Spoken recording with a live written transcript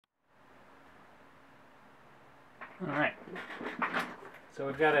Alright, so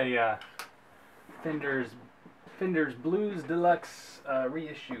we've got a Fender's Blues Deluxe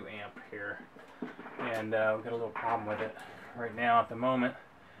reissue amp here, and we've got a little problem with it right now at the moment.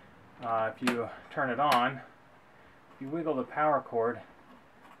 If you turn it on, if you wiggle the power cord,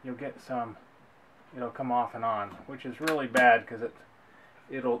 you'll get it'll come off and on, which is really bad because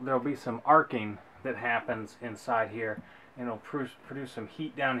there'll be some arcing that happens inside here, and it'll produce some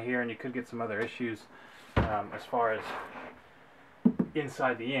heat down here, and you could get some other issues as far as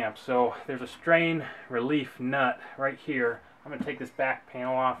inside the amp. So there's a strain relief nut right here. I'm going to take this back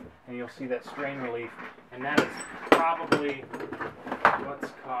panel off, and you'll see that strain relief, and that is probably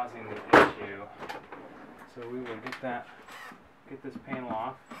what's causing the issue. So we will get this panel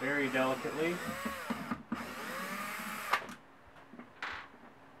off very delicately.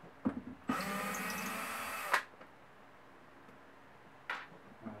 I'm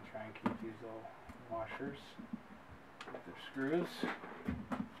going to try and keep these little washers with their screws.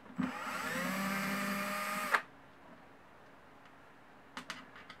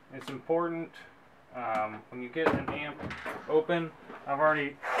 It's important when you get an amp open. I've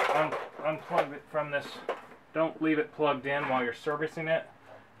already unplugged it from this. Don't leave it plugged in while you're servicing it.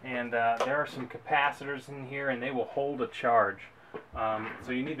 And there are some capacitors in here, and they will hold a charge.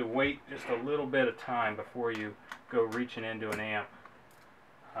 So you need to wait just a little bit of time before you go reaching into an amp,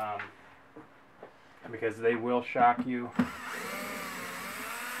 because they will shock you.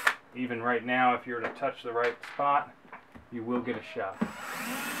 Even right now, if you were to touch the right spot, you will get a shock.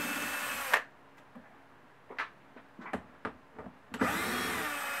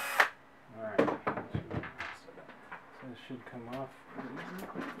 Should come off pretty easy.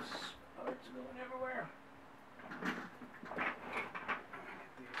 Oh, it's going everywhere. Get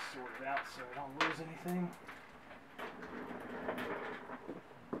these sorted out so I don't lose anything.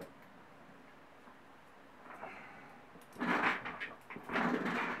 Alright.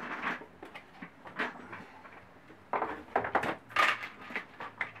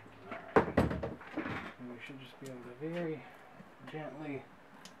 And we should just be able to very gently.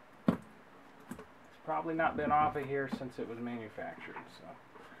 Probably not been off of here since it was manufactured.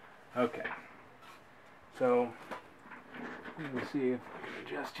 So, okay. So, let me see if I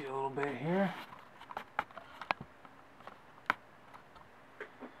can adjust you a little bit here.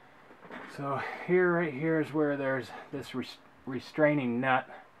 So here, right here is where there's this restraining nut,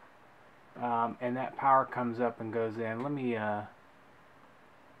 and that power comes up and goes in. Let me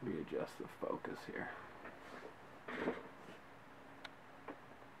readjust the focus here.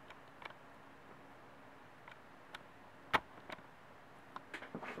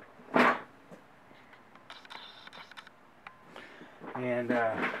 And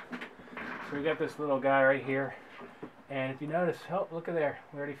so we got this little guy right here, and if you notice, oh, look at there,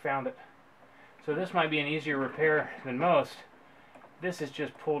 we already found it. So this might be an easier repair than most. This is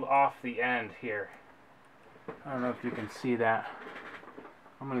just pulled off the end here. I don't know if you can see that.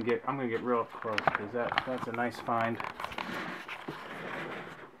 I'm gonna get real close because that's a nice find.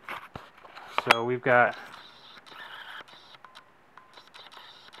 So we've got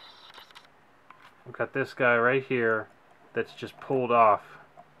this guy right here that's just pulled off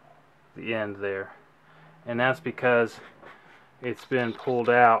the end there, and that's because it's been pulled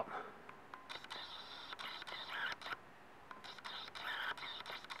out.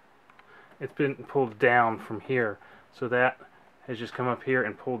 It's been pulled down from here, so that has just come up here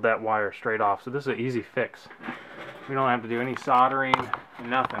and pulled that wire straight off. So this is an easy fix. We don't have to do any soldering,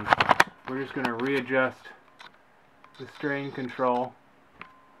 nothing. We're just going to readjust the strain control,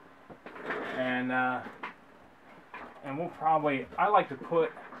 and we'll probably, I like to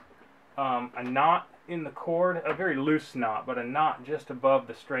put a knot in the cord, a very loose knot, but a knot just above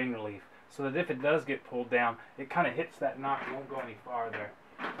the strain relief, so that if it does get pulled down, it kind of hits that knot and won't go any farther.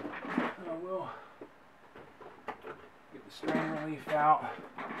 So we'll get the strain relief out.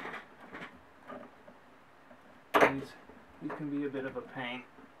 These can be a bit of a pain.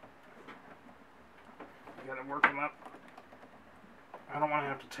 You gotta work them up. I don't want to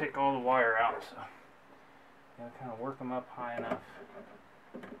have to take all the wire out, so gotta kind of work them up high enough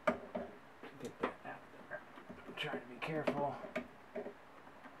to get that out there. I'm trying to be careful. I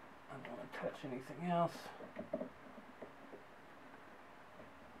don't want to touch anything else.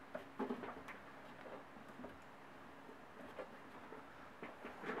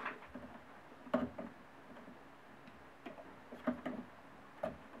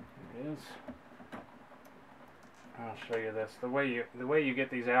 There it is. I'll show you this. The way you get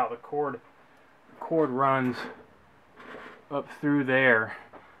these out, the cord runs up through there.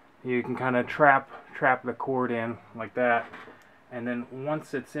 You can kind of trap the cord in like that, and then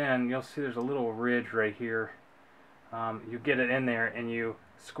once it's in, you'll see there's a little ridge right here you get it in there and you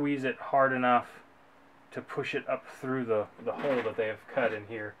squeeze it hard enough to push it up through the hole that they have cut in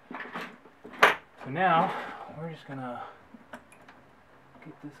here. So now we're just gonna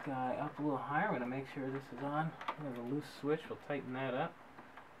get this guy up a little higher. I'm gonna make sure this is on. We have a loose switch, we'll tighten that up.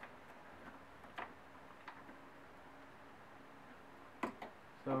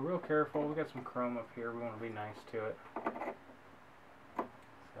 So real careful, we got some chrome up here, we want to be nice to it.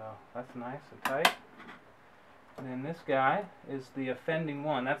 So that's nice and tight. And then this guy is the offending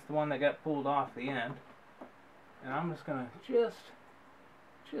one. That's the one that got pulled off the end. And I'm just going to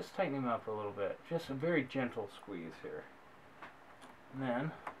just tighten him up a little bit. Just a very gentle squeeze here. And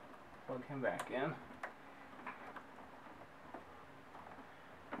then plug him back in.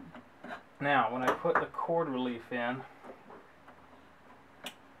 Now when I put the cord relief in,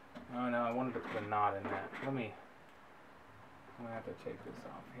 oh no, I wanted to put a knot in that. I'm going to have to take this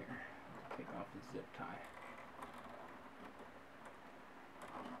off here. Take off the zip tie.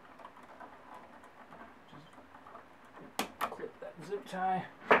 Just clip that zip tie.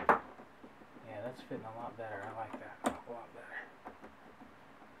 Yeah, that's fitting a lot better. I like that a lot better.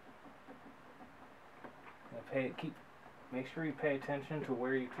 Make sure you pay attention to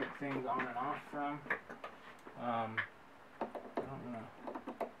where you clip things on and off from.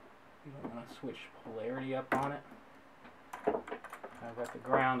 You don't want to switch polarity up on it. I've got the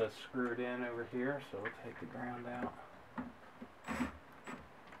ground that's screwed in over here, so we'll take the ground out.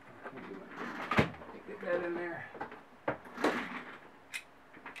 Get that in there.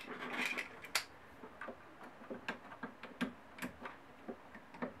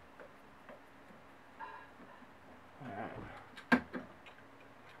 Alright.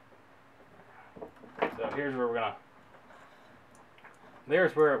 So here's where we're gonna.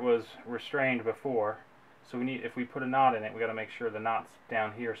 There's where it was restrained before. So we need, if we put a knot in it, we got to make sure the knot's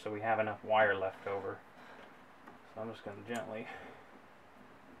down here so we have enough wire left over. So I'm just going to gently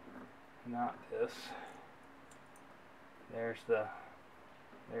knot this. There's the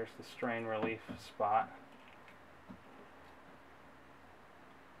strain relief spot.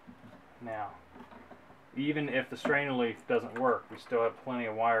 Now, even if the strain relief doesn't work, we still have plenty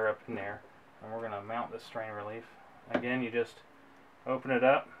of wire up in there, and we're going to mount the strain relief. Again, you just open it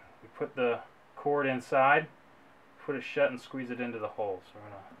up, you put the cord inside, put it shut and squeeze it into the hole. So we're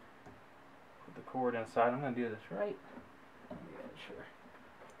going to put the cord inside. I'm going to do this right. Yeah, sure.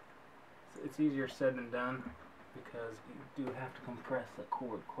 It's easier said than done because you do have to compress the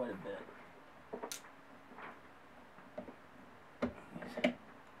cord quite a bit.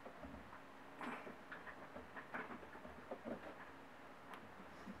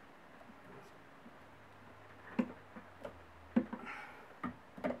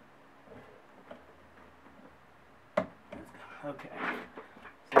 Okay,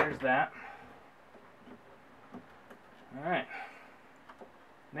 so there's that. Alright.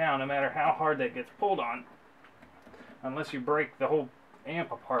 Now, no matter how hard that gets pulled on, unless you break the whole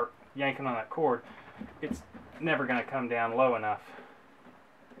amp apart yanking on that cord, it's never going to come down low enough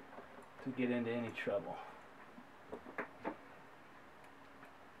to get into any trouble.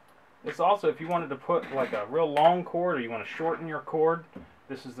 This also, if you wanted to put like a real long cord or you want to shorten your cord,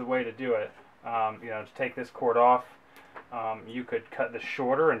 this is the way to do it. You know, to take this cord off, you could cut this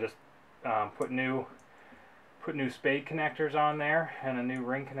shorter and just put new spade connectors on there and a new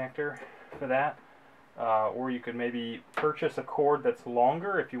ring connector for that. Or you could maybe purchase a cord that's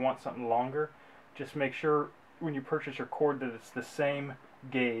longer if you want something longer. Just make sure when you purchase your cord that it's the same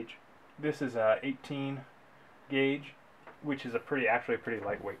gauge. This is a 18 gauge, which is actually a pretty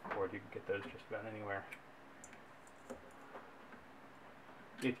lightweight cord. You can get those just about anywhere.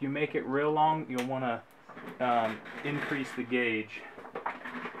 If you make it real long, you'll want to increase the gauge.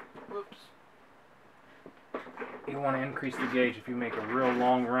 Whoops. You want to increase the gauge if you make a real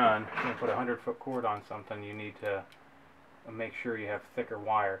long run. You're going to put a 100-foot cord on something, you need to make sure you have thicker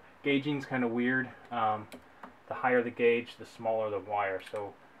wire. Gauging's kind of weird. The higher the gauge, the smaller the wire.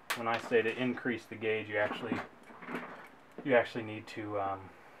 So when I say to increase the gauge, you actually need to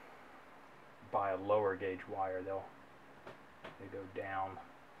buy a lower gauge wire. They go down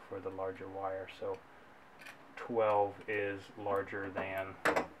for the larger wire. So 12 is larger than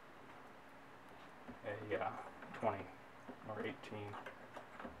a 20 or 18.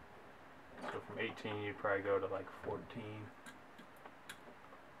 So from 18 you'd probably go to like 14.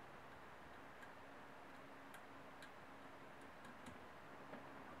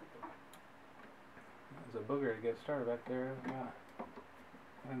 There's a booger to get started back there.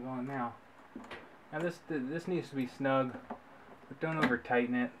 I'm going now. Now this needs to be snug, but don't over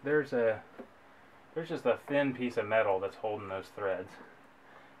tighten it. There's just a thin piece of metal that's holding those threads.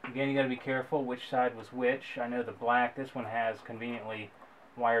 Again, you got to be careful which side was which. I know the black, this one has conveniently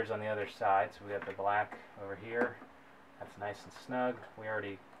wires on the other side, so we have the black over here. That's nice and snug. We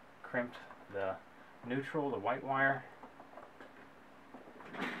already crimped the neutral, the white wire.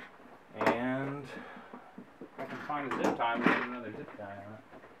 And if I can find a zip tie, we'll put another zip tie on it.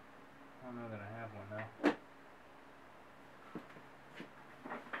 I don't know that I have one though.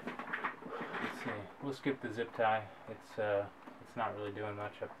 Let's see. We'll skip the zip tie. It's not really doing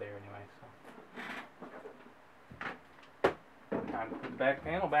much up there anyway. So time to put the back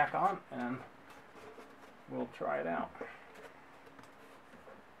panel back on, and we'll try it out.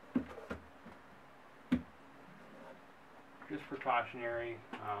 Just precautionary.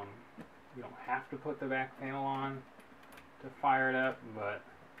 You don't have to put the back panel on to fire it up, but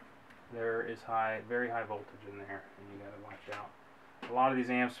there is very high voltage in there, and you got to watch out. A lot of these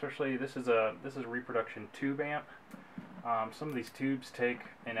amps, especially this is a reproduction tube amp. Some of these tubes take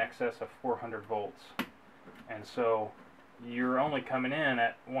in excess of 400 volts, and so you're only coming in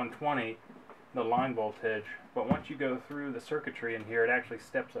at 120, the line voltage. But once you go through the circuitry in here, it actually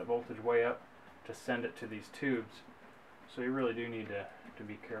steps that voltage way up to send it to these tubes. So you really do need to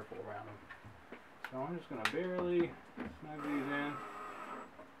be careful around them. So I'm just going to barely snug these in.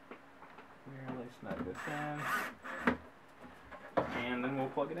 Barely snug this in. And then we'll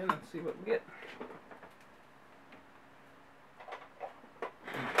plug it in and see what we get.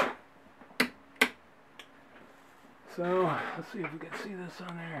 So let's see if we can see this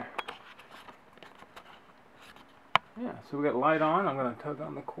on there. Yeah, so we got light on. I'm going to tug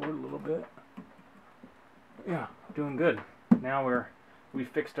on the cord a little bit. Yeah, doing good. Now we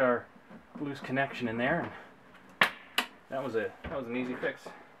fixed our loose connection in there, and that was an easy fix.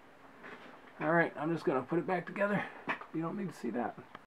 All right, I'm just gonna put it back together. You don't need to see that.